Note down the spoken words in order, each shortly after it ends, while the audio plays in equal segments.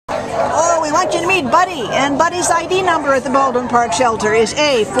want you to meet Buddy, and Buddy's ID number at the Baldwin Park Shelter is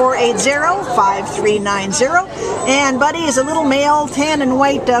A4805390, and Buddy is a little male tan and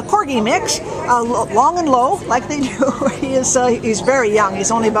white Corgi mix, long and low, like they do. He's very young. He's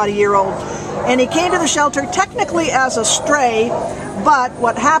only about a year old, and he came to the shelter technically as a stray, but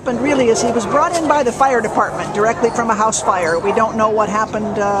what happened really is he was brought in by the fire department directly from a house fire. We don't know what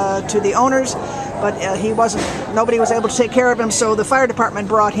happened to the owners, but nobody was able to take care of him, so the fire department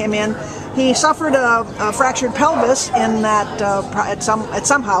brought him in. He suffered a fractured pelvis in that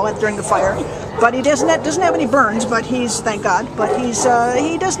somehow during the fire, but he doesn't have any burns. But thank God. But he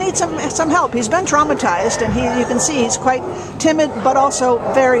does need some help. He's been traumatized, and you can see he's quite timid, but also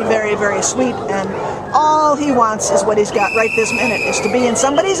very, very, very sweet. And all he wants is what he's got right this minute, is to be in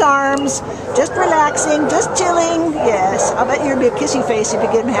somebody's arms, just relaxing, just chilling. Yes, I'll bet you'd be a kissy face if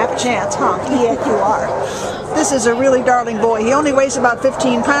you give him half a chance, huh? Yeah, you are. This is a really darling boy. He only weighs about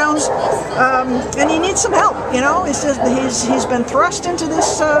 15 pounds, and he needs some help. You know, he's been thrust into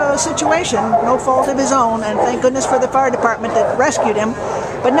this situation, no fault of his own, and thank goodness for the fire department that rescued him.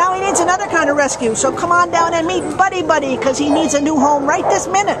 But now he needs another kind of rescue, so come on down and meet Buddy Buddy, because he needs a new home right this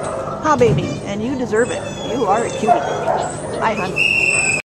minute. Huh, baby? And you deserve it. You are a cutie. Bye, hon.